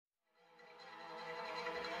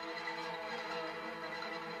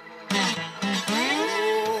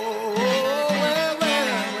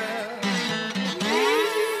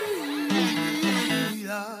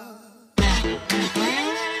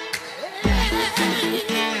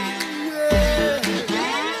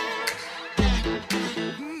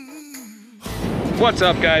What's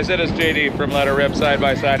up, guys? It is JD from Let Her Rip Side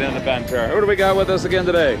by Side in Adventure. Who do we got with us again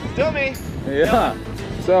today? Still me. Yeah.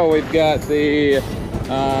 So we've got the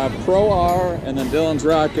Pro R, and then Dylan's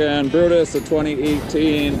rocking Brutus, the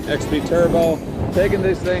 2018 XP Turbo. Taking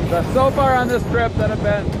these things so far on this trip that have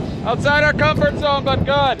been outside our comfort zone, but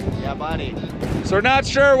good. Yeah, buddy. So we're not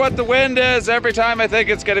sure what the wind is. Every time I think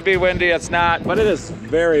it's going to be windy, it's not, but it is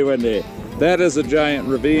very windy. That is a giant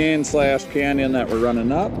ravine slash canyon that we're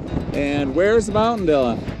running up. And where's the mountain,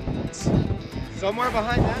 Dylan? Somewhere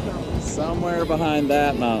behind that mountain. Somewhere behind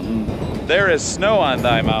that mountain. There is snow on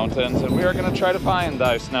thy mountains, and we are going to try to find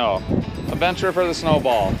thy snow. Adventure for the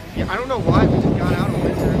snowball. Yeah, I don't know why we just got out of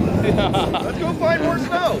winter. Yeah. Let's go find more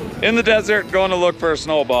snow. In the desert, going to look for a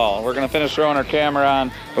snowball. We're going to finish throwing our camera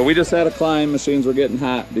on, but we just had a climb. Machines were getting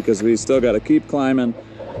hot because we still got to keep climbing.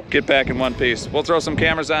 Get back in one piece. We'll throw some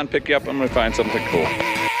cameras on, pick you up when we find something cool.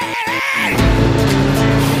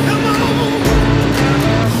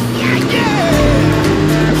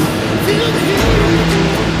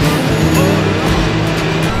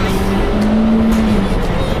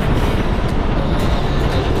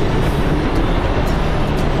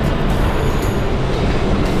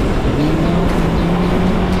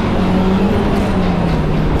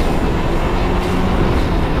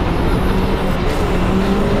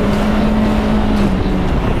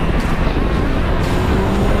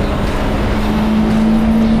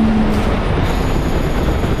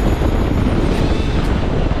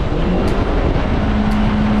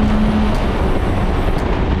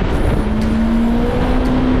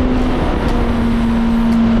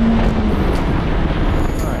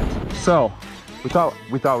 So, we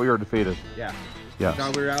thought we were defeated. Yeah. Yeah.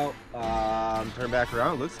 Now we're out. Turn back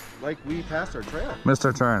around. Looks like we passed our trail. Missed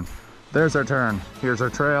our turn. There's our turn. Here's our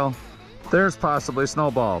trail. There's possibly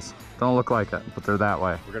snowballs. Don't look like it, but they're that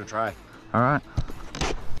way. We're gonna try. All right.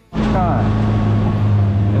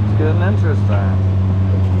 It's getting interesting.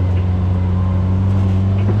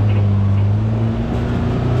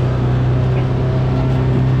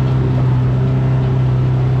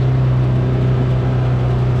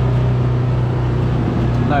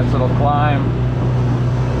 Nice little climb.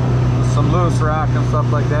 Some loose rock and stuff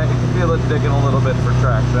like that. You can feel it digging a little bit for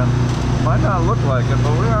traction. Might not look like it,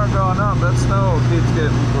 but we are going up. That snow keeps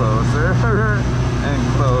getting closer and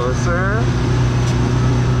closer.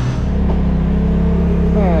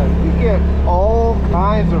 Man, we get all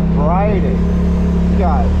kinds of variety. We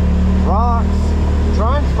got rocks,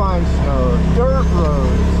 trying to find snow, dirt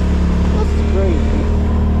roads. This is crazy.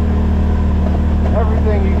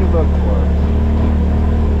 Everything you could look for.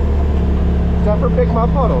 Except for big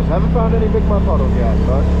mud puddles. Haven't found any big mud puddles yet,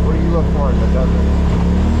 but what do you look for in the desert?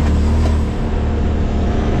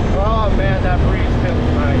 Oh man, that breeze feels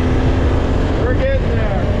nice. We're getting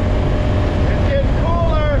there. It's getting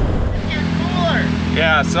cooler. It's getting cooler.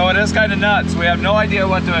 Yeah, so it is kind of nuts. We have no idea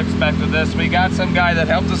what to expect with this. We got some guy that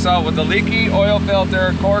helped us out with the leaky oil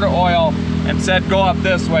filter, quart of oil, and said go up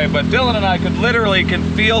this way. But Dylan and I can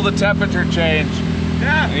feel the temperature change.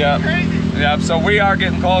 Yeah, it's crazy. Yeah, so we are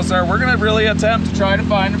getting closer. We're gonna really attempt to try to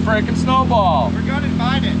find a freaking snowball. We're gonna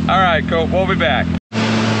find it. All right, cool. We'll be back.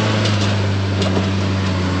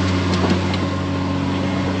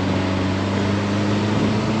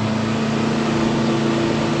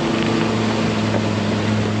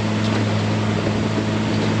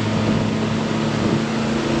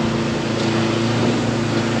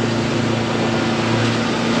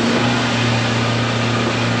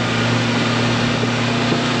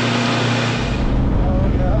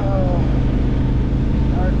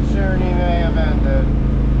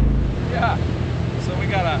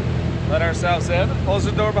 Let ourselves in and close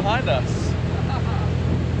the door behind us.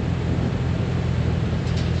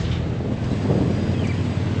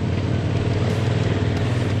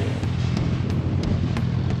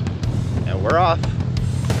 And we're off.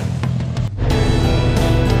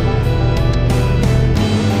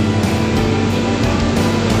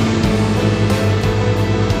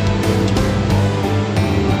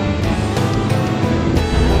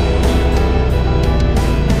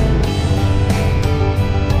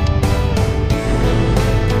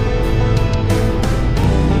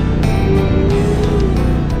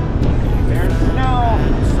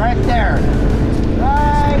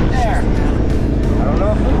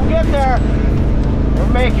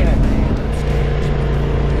 Making it.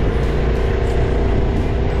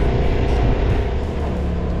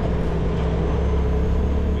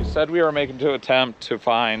 We said we were making to attempt to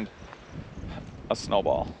find a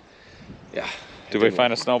snowball. Yeah. Did we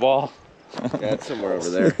find a snowball? Yeah, it's somewhere over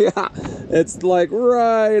there. Yeah, it's like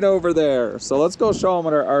right over there. So let's go show them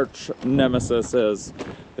what our arch nemesis is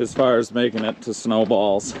as far as making it to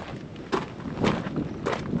snowballs.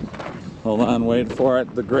 Hold on, wait for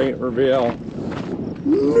it. The great reveal.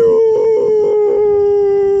 No!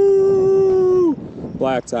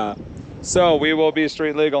 Blacktop. So we will be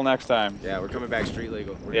street legal next time. Yeah, we're coming back street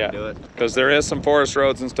legal. We're Yeah, gonna do it. because there is some forest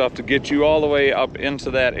roads and stuff to get you all the way up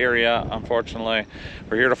into that area. Unfortunately,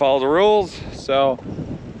 we're here to follow the rules. So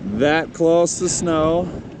that close to snow.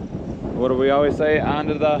 What do we always say? On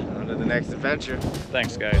to the next adventure.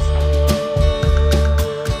 Thanks, guys.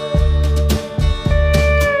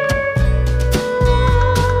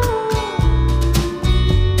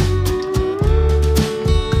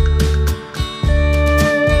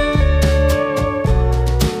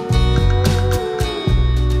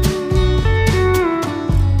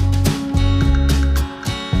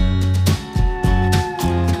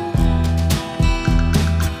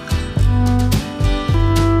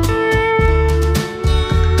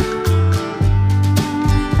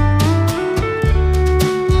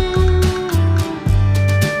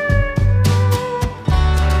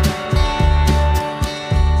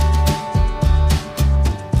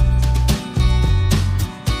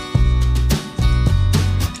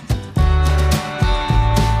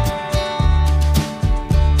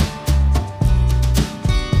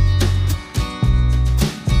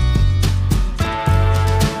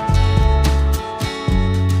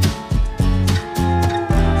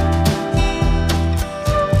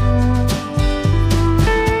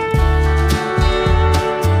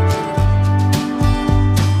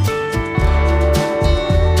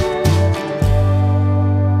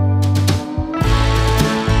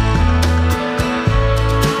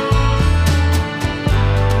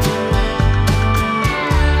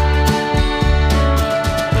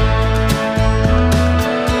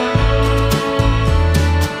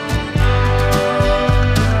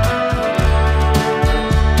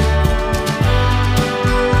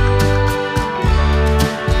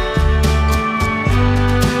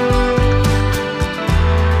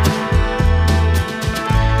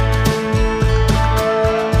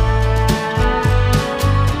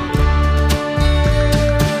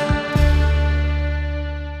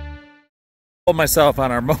 Myself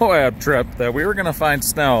on our Moab trip that we were gonna find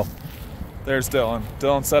snow. There's Dylan.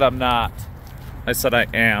 Dylan said I'm not. I said I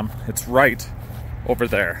am. It's right over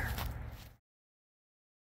there.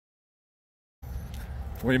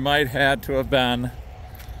 We might had to have been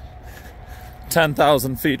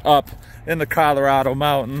 10,000 feet up in the Colorado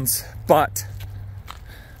mountains, but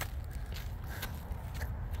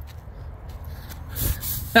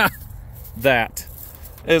that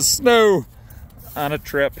is snow on a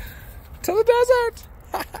trip to the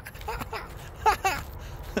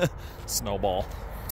desert. Snowball.